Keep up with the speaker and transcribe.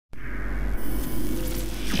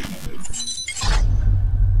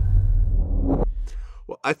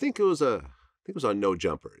I think it was on No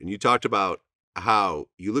Jumper, and you talked about how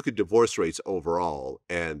you look at divorce rates overall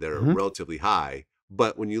and they're Hmm. relatively high,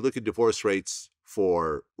 but when you look at divorce rates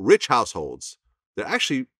for rich households, they're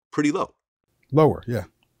actually pretty low, Lower, yeah.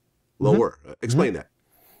 Hmm. lower. Hmm. Explain that.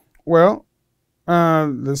 Well,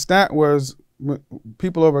 the stat was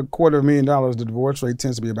people over $250,000, the divorce rate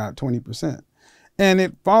tends to be about 20%. And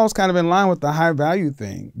it falls kind of in line with the high value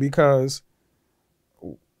thing because,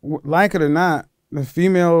 like it or not, the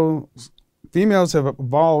females have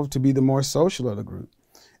evolved to be the more social of the group.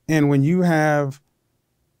 And when you have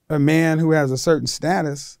a man who has a certain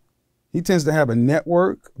status, he tends to have a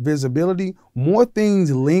network, visibility. More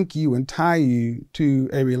things link you and tie you to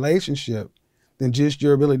a relationship than just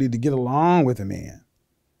your ability to get along with a man.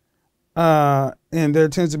 And there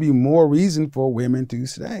tends to be more reason for women to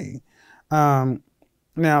stay. Um,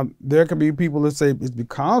 Now, there could be people that say it's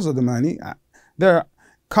because of the money. There,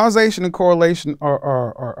 causation and correlation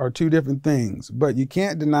are two different things, but you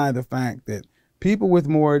can't deny the fact that people with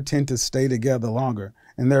more tend to stay together longer,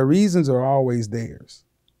 and their reasons are always theirs,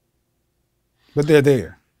 but they're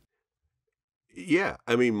there. Yeah,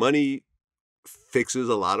 I mean, money fixes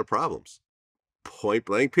a lot of problems. Point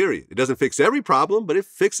blank, period. It doesn't fix every problem, but it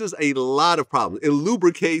fixes a lot of problems. It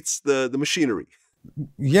lubricates the machinery.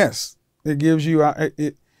 Yes, it gives you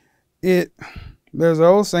it. There's an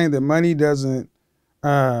old saying that money doesn't.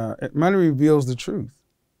 Money reveals the truth.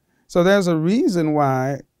 So there's a reason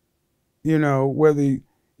why, whether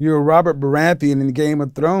you're Robert Baratheon in Game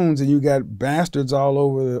of Thrones and you got bastards all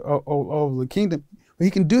over the kingdom, he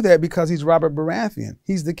can do that because he's Robert Baratheon.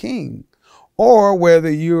 He's the king. Or whether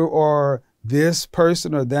you are this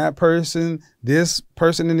person or that person, this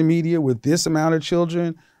person in the media with this amount of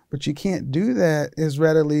children, but you can't do that as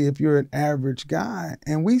readily if you're an average guy.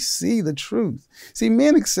 And we see the truth. See,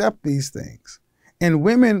 men accept these things. And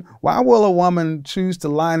women, why will a woman choose to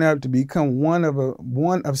line up to become one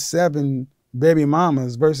of seven baby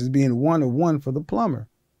mamas versus being one of one for the plumber?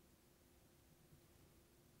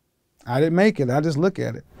 I didn't make it. I just look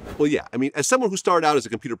at it. Well, yeah, I mean, as someone who started out as a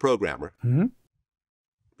computer programmer,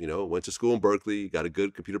 Mm-hmm. went to school in Berkeley, got a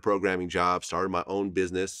good computer programming job, started my own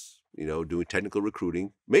business, doing technical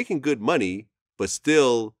recruiting, making good money, but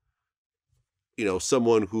still,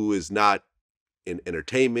 someone who is not in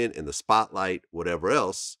entertainment, in the spotlight, whatever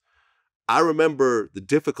else. I remember the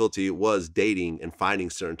difficulty it was dating and finding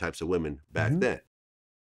certain types of women back Mm-hmm. then.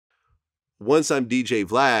 Once I'm DJ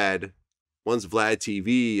Vlad, once Vlad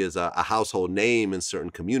TV is a household name in certain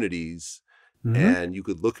communities, Mm-hmm. and you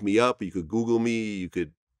could look me up, you could Google me, you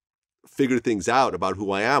could figure things out about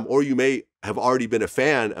who I am, or you may have already been a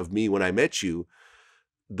fan of me when I met you.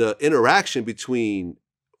 The interaction between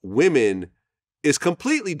women is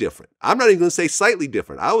completely different. I'm not even going to say slightly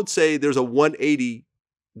different. I would say there's a 180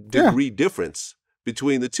 Yeah. degree difference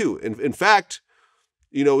between the two. In fact,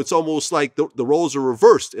 it's almost like the roles are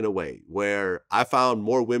reversed in a way where I found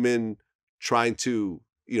more women trying to,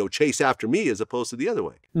 chase after me as opposed to the other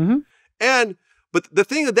way. Mm-hmm. But the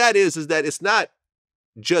thing of that is that it's not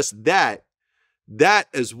just that. That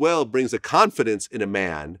as well brings a confidence in a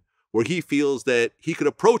man where he feels that he could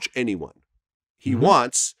approach anyone he Mm-hmm.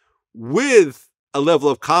 wants with a level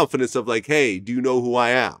of confidence of like, hey, do you know who I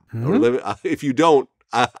am? Mm-hmm. Or if you don't,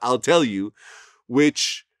 I'll tell you,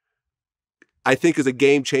 which I think is a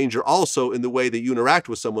game changer also in the way that you interact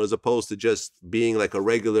with someone as opposed to just being like a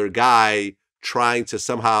regular guy trying to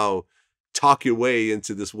somehow talk your way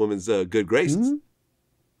into this woman's good graces. Mm-hmm.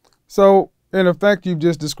 So, in effect, you've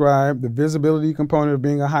just described the visibility component of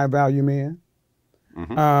being a high value man,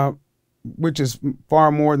 Mm-hmm. which is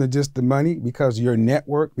far more than just the money because your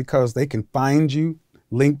network, because they can find you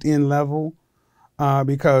LinkedIn level,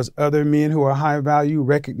 because other men who are high value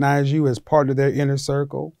recognize you as part of their inner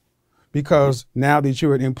circle, because now that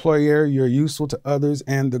you're an employer, you're useful to others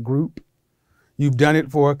and the group. You've done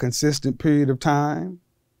it for a consistent period of time.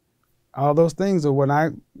 All those things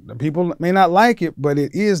are people may not like it, but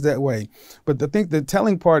it is that way. But I think the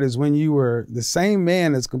telling part is when you were the same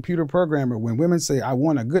man as computer programmer, when women say, I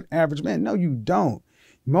want a good average man. No, you don't.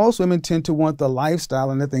 Most women tend to want the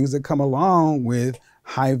lifestyle and the things that come along with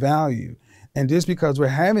high value. And just because we're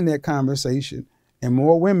having that conversation and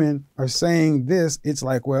more women are saying this, it's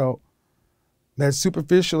like, well, that's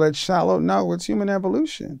superficial, that's shallow. No, it's human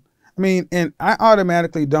evolution. I mean, and I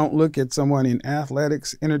automatically don't look at someone in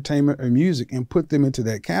athletics, entertainment, or music and put them into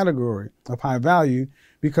that category of high value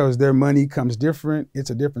because their money comes different. It's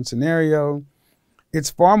a different scenario. It's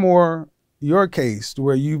far more your case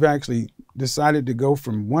where you've actually decided to go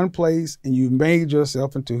from one place and you've made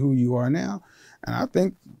yourself into who you are now. And I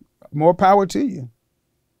think more power to you.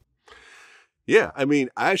 Yeah, I mean,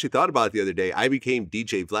 I actually thought about it the other day. I became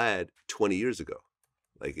DJ Vlad 20 years ago.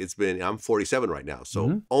 Like I'm 47 right now. So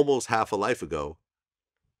Hmm. almost half a life ago,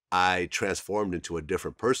 I transformed into a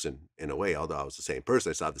different person in a way, although I was the same person.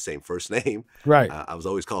 I still have the same first name. Right. I was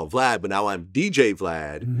always called Vlad, but now I'm DJ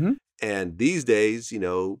Vlad. Hmm. And these days,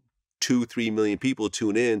 2, 3 million people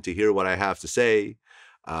tune in to hear what I have to say.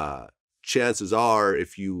 Uh, Chances are,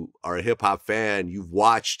 if you are a hip hop fan, you've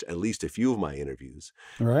watched at least a few of my interviews.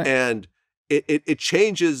 Right. And it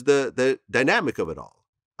changes the dynamic of it all.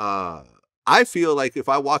 I feel like if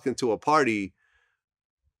I walk into a party,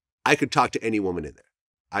 I could talk to any woman in there.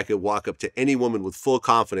 I could walk up to any woman with full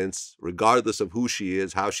confidence, regardless of who she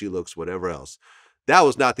is, how she looks, whatever else. That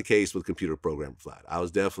was not the case with computer programmer Vlad. I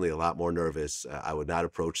was definitely a lot more nervous. I would not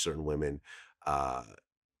approach certain women. Uh,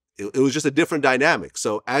 it was just a different dynamic.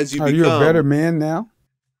 So as you Are you a better become, man now?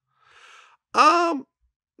 um,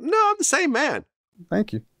 no, I'm the same man.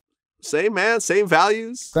 Thank you. Same man, same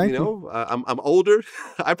values. Thank you. I'm older.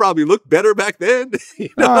 I probably looked better back then.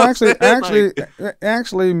 No, What I'm actually, saying? Like,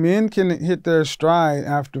 actually, men can hit their stride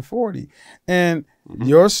after 40, and mhm,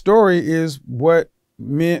 your story is what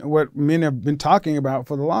men have been talking about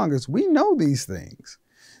for the longest. We know these things.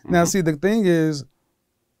 Now, mhm. see, the thing is,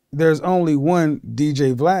 there's only one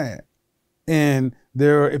DJ Vlad, and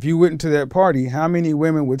if you went to that party, how many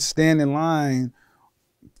women would stand in line,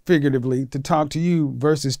 figuratively, to talk to you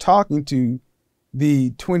versus talking to the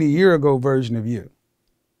 20-year ago version of you?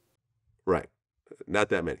 Right. Not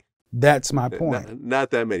that many. That's my point.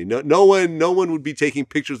 Not that many. No one would be taking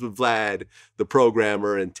pictures with Vlad, the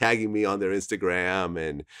programmer, and tagging me on their Instagram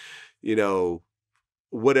and, you know,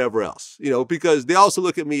 whatever else, because they also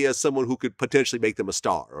look at me as someone who could potentially make them a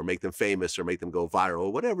star or make them famous or make them go viral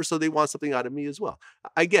or whatever. So they want something out of me as well.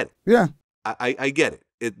 I get it. Yeah, I get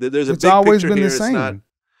it. There's a it's big always picture been here. the same.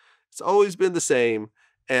 It's always been the same.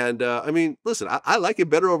 And I mean, listen, I like it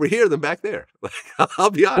better over here than back there. Like, I'll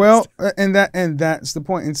be honest. Well, and that's the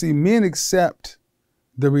point. And see, men accept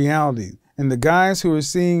the reality, and the guys who are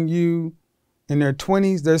seeing you in their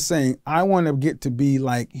 20s, they're saying, "I want to get to be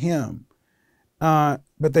like him." But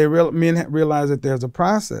men realize that there's a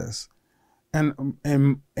process,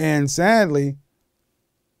 and sadly,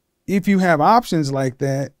 if you have options like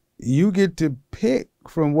that, you get to pick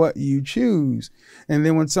from what you choose. And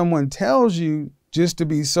then when someone tells you, just to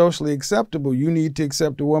be socially acceptable, you need to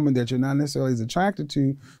accept a woman that you're not necessarily as attracted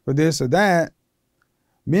to for this or that,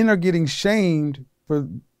 men are getting shamed for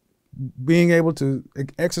being able to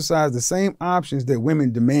exercise the same options that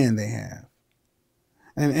women demand they have.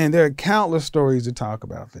 And there are countless stories to talk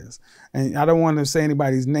about this. And I don't want to say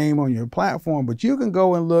anybody's name on your platform, but you can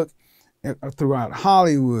go and look throughout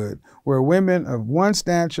Hollywood where women of one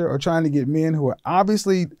stature are trying to get men who are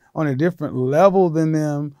obviously on a different level than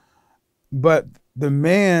them, but the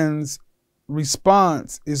man's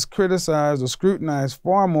response is criticized or scrutinized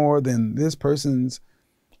far more than this person's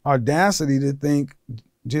audacity to think,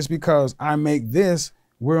 just because I make this,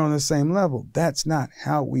 we're on the same level. That's not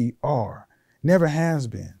how we are. Never has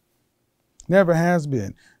been. Never has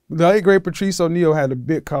been. The late great Patrice O'Neal had a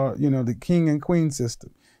bit called, the king and queen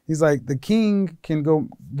system. He's like, the king can go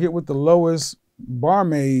get with the lowest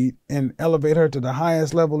barmaid and elevate her to the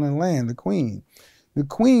highest level in land, the queen. The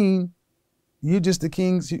queen, you just be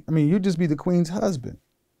the queen's husband.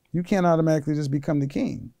 You can't automatically just become the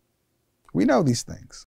king. We know these things.